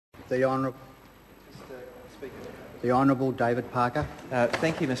The Honourable David Parker.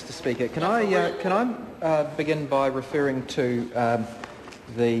 Thank you, Mr. Speaker. Can I begin by referring to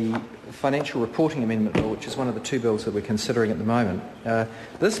the Financial Reporting Amendment Bill, which is one of the two bills that we're considering at the moment.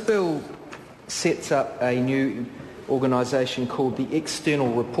 This bill sets up a new organisation called the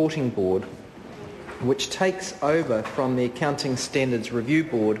External Reporting Board, which takes over from the Accounting Standards Review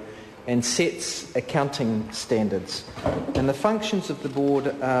Board and sets accounting standards. And the functions of the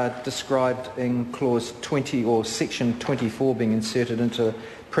board are described in Clause 20 or Section 24 being inserted into the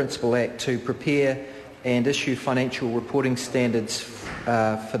Principal Act to prepare and issue financial reporting standards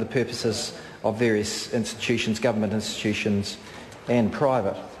for the purposes of various institutions, government institutions and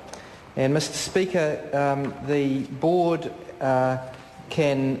private. And Mr. Speaker, the board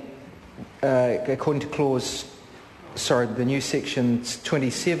can, according to the new Section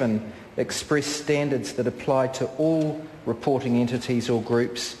 27, express standards that apply to all reporting entities or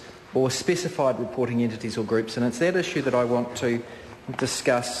groups or specified reporting entities or groups. And it's that issue that I want to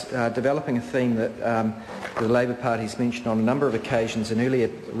discuss, developing a theme that the Labor Party's mentioned on a number of occasions in earlier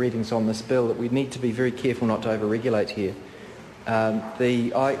readings on this bill, that we need to be very careful not to over-regulate here.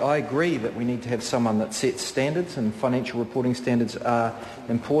 I agree that we need to have someone that sets standards, and financial reporting standards are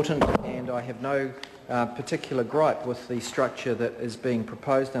important, and I have no particular gripe with the structure that is being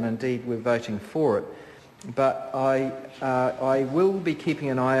proposed, and indeed we're voting for it. But I will be keeping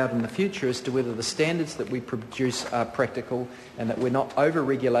an eye out in the future as to whether the standards that we produce are practical and that we're not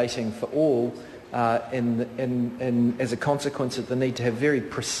over-regulating for all as a consequence of the need to have very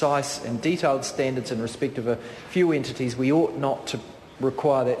precise and detailed standards in respect of a few entities. We ought not to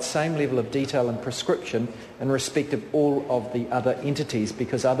require that same level of detail and prescription in respect of all of the other entities,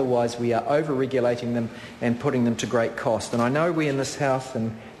 because otherwise we are over-regulating them and putting them to great cost. And I know we in this House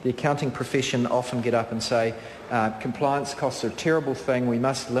and the accounting profession often get up and say compliance costs are a terrible thing, we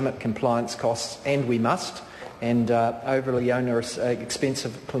must limit compliance costs, and we must. And overly onerous,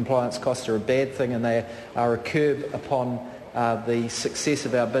 expensive compliance costs are a bad thing, and they are a curb upon the success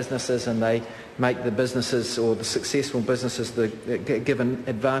of our businesses, and they make the businesses, or the successful businesses, give an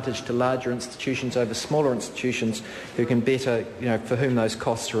advantage to larger institutions over smaller institutions who can better, for whom those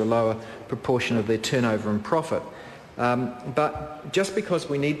costs are a lower proportion of their turnover and profit. But just because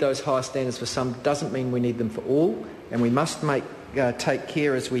we need those higher standards for some doesn't mean we need them for all, and we must take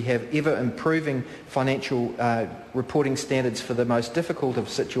care, as we have ever improving financial reporting standards for the most difficult of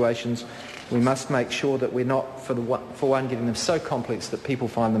situations. We must make sure that we're not, for one, getting them so complex that people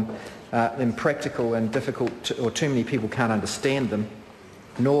find them impractical and difficult, or too many people can't understand them.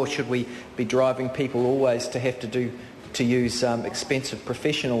 Nor should we be driving people always to have to use expensive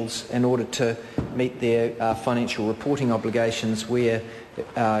professionals in order to meet their financial reporting obligations, where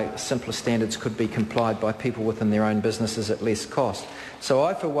simpler standards could be complied by people within their own businesses at less cost. So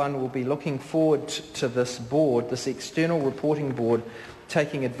I, for one, will be looking forward to this board, this external reporting board,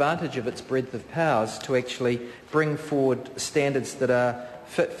 taking advantage of its breadth of powers to actually bring forward standards that are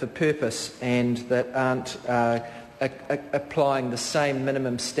fit for purpose and that aren't applying the same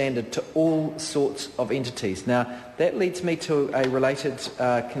minimum standard to all sorts of entities. Now, that leads me to a related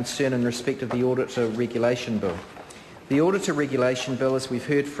concern in respect of the Auditor Regulation Bill. The Auditor Regulation Bill, as we've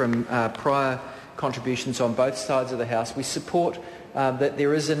heard from prior contributions on both sides of the House, we support that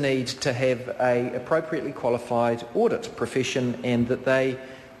there is a need to have an appropriately qualified audit profession, and that they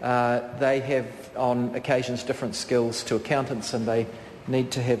have on occasions different skills to accountants, and they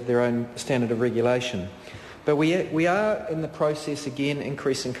need to have their own standard of regulation. But we are in the process, again,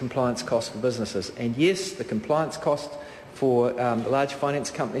 increasing compliance costs for businesses. And yes, the compliance cost for large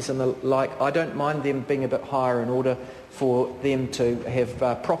finance companies and the like, I don't mind them being a bit higher in order for them to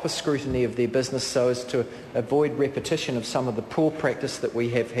have proper scrutiny of their business so as to avoid repetition of some of the poor practice that we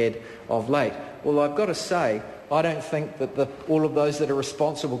have had of late. Well, I've got to say, I don't think that all of those that are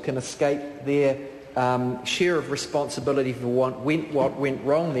responsible can escape their share of responsibility for what went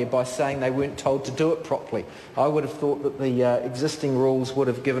wrong there by saying they weren't told to do it properly. I would have thought that the existing rules would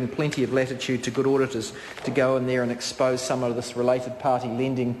have given plenty of latitude to good auditors to go in there and expose some of this related party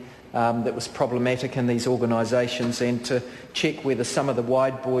lending that was problematic in these organisations, and to check whether some of the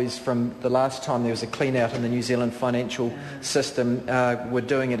wide boys from the last time there was a clean out in the New Zealand financial system were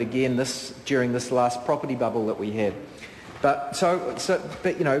doing it again during this last property bubble that we had. But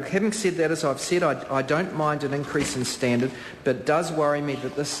having said that, as I've said, I don't mind an increase in standard, but it does worry me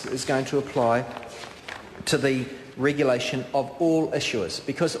that this is going to apply to the regulation of all issuers,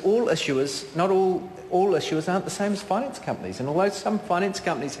 because all issuers, not all issuers aren't the same as finance companies. And although some finance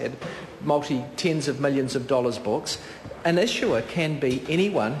companies had tens of millions of dollars books, an issuer can be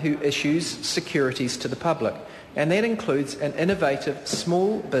anyone who issues securities to the public. and that includes an innovative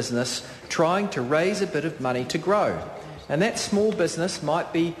small business trying to raise a bit of money to grow. And that small business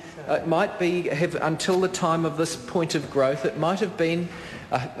might be have until the time of this point of growth, it might have been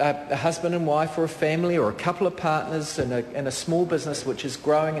a husband and wife or a family or a couple of partners in a small business which is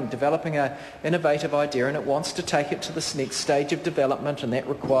growing and developing an innovative idea, and it wants to take it to this next stage of development, and that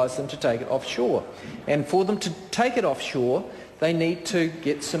requires them to take it offshore. And for them to take it offshore, they need to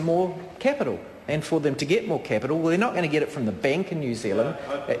get some more capital. And for them to get more capital, well, they're not going to get it from the bank in New Zealand,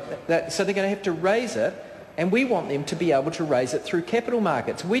 so they're going to have to raise it. And we want them to be able to raise it through capital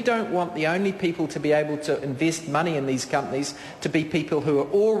markets. We don't want the only people to be able to invest money in these companies to be people who are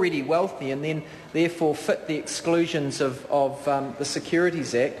already wealthy and then therefore fit the exclusions of the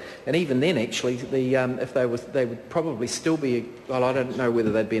Securities Act. And even then, actually, if they would probably still be, well, I don't know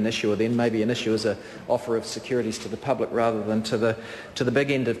whether they'd be an issuer then, maybe an issue as an offer of securities to the public rather than to the big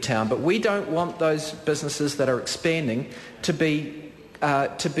end of town. But we don't want those businesses that are expanding to be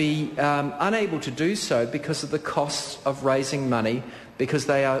unable to do so because of the costs of raising money, because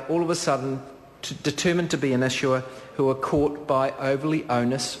they are all of a sudden determined to be an issuer who are caught by overly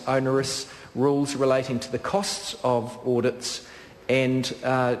onerous rules relating to the costs of audits and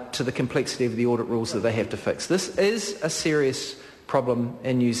to the complexity of the audit rules that they have to fix. This is a serious problem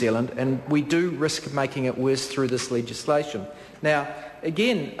in New Zealand, and we do risk making it worse through this legislation. Now,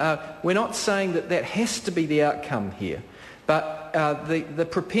 again, we're not saying that has to be the outcome here. But the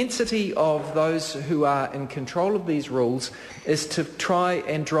propensity of those who are in control of these rules is to try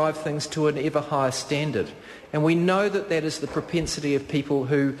and drive things to an ever higher standard. And we know that is the propensity of people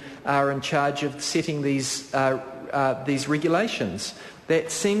who are in charge of setting these regulations. That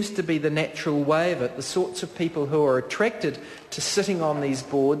seems to be the natural way of it. The sorts of people who are attracted to sitting on these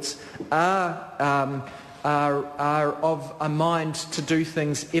boards are of a mind to do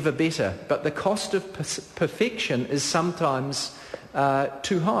things ever better, but the cost of perfection is sometimes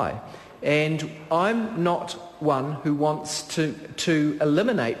too high. And I'm not one who wants to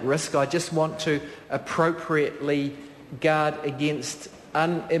eliminate risk. I just want to appropriately guard against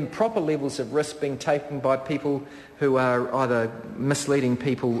improper levels of risk being taken by people who are either misleading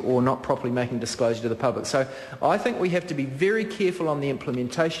people or not properly making disclosure to the public. So I think we have to be very careful on the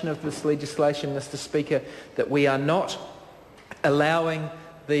implementation of this legislation, Mr. Speaker, that we are not allowing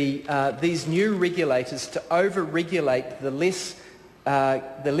these new regulators to over-regulate the less,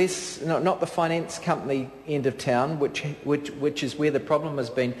 not the finance company end of town, which is where the problem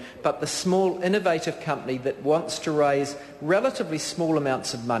has been, but the small innovative company that wants to raise relatively small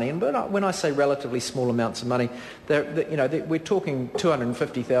amounts of money. And when I say relatively small amounts of money, we're talking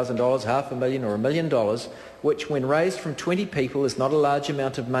 $250,000, $500,000 or $1 million, which when raised from 20 people is not a large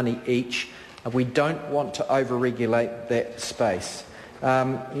amount of money each. We don't want to over-regulate that space.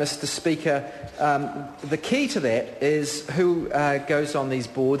 Mr. Speaker, the key to that is who goes on these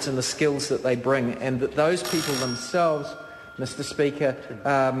boards and the skills that they bring, and that those people themselves, Mr. Speaker,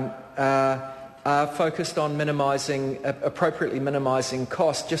 are focused on appropriately minimising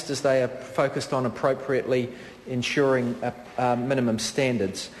costs, just as they are focused on appropriately ensuring minimum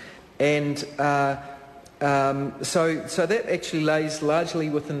standards. And so that actually lays largely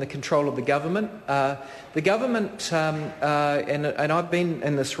within the control of the government. The government, and I've been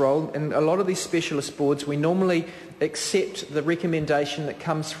in this role, in a lot of these specialist boards, we normally accept the recommendation that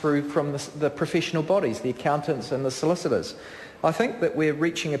comes through from the professional bodies, the accountants and the solicitors. I think that we're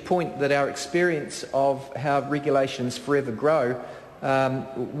reaching a point that our experience of how regulations forever grow,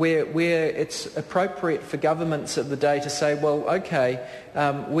 where it's appropriate for governments of the day to say, well, okay,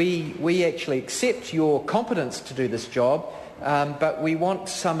 we actually accept your competence to do this job, but we want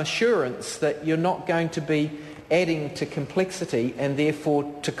some assurance that you're not going to be adding to complexity and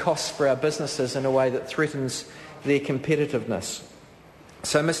therefore to costs for our businesses in a way that threatens their competitiveness.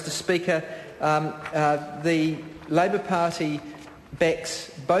 So, Mr. Speaker, the Labour Party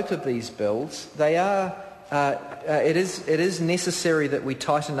backs both of these bills. They are. It is necessary that we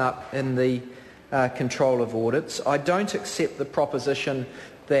tighten up in the control of audits. I don't accept the proposition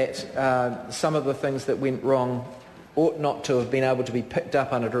that some of the things that went wrong ought not to have been able to be picked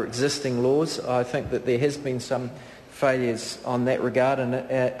up under existing laws. I think that there has been some failures on that regard,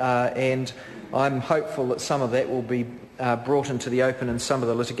 and I'm hopeful that some of that will be brought into the open in some of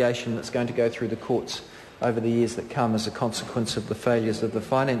the litigation that's going to go through the courts over the years that come as a consequence of the failures of the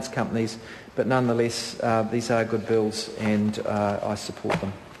finance companies. But nonetheless, these are good bills, and I support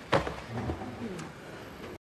them.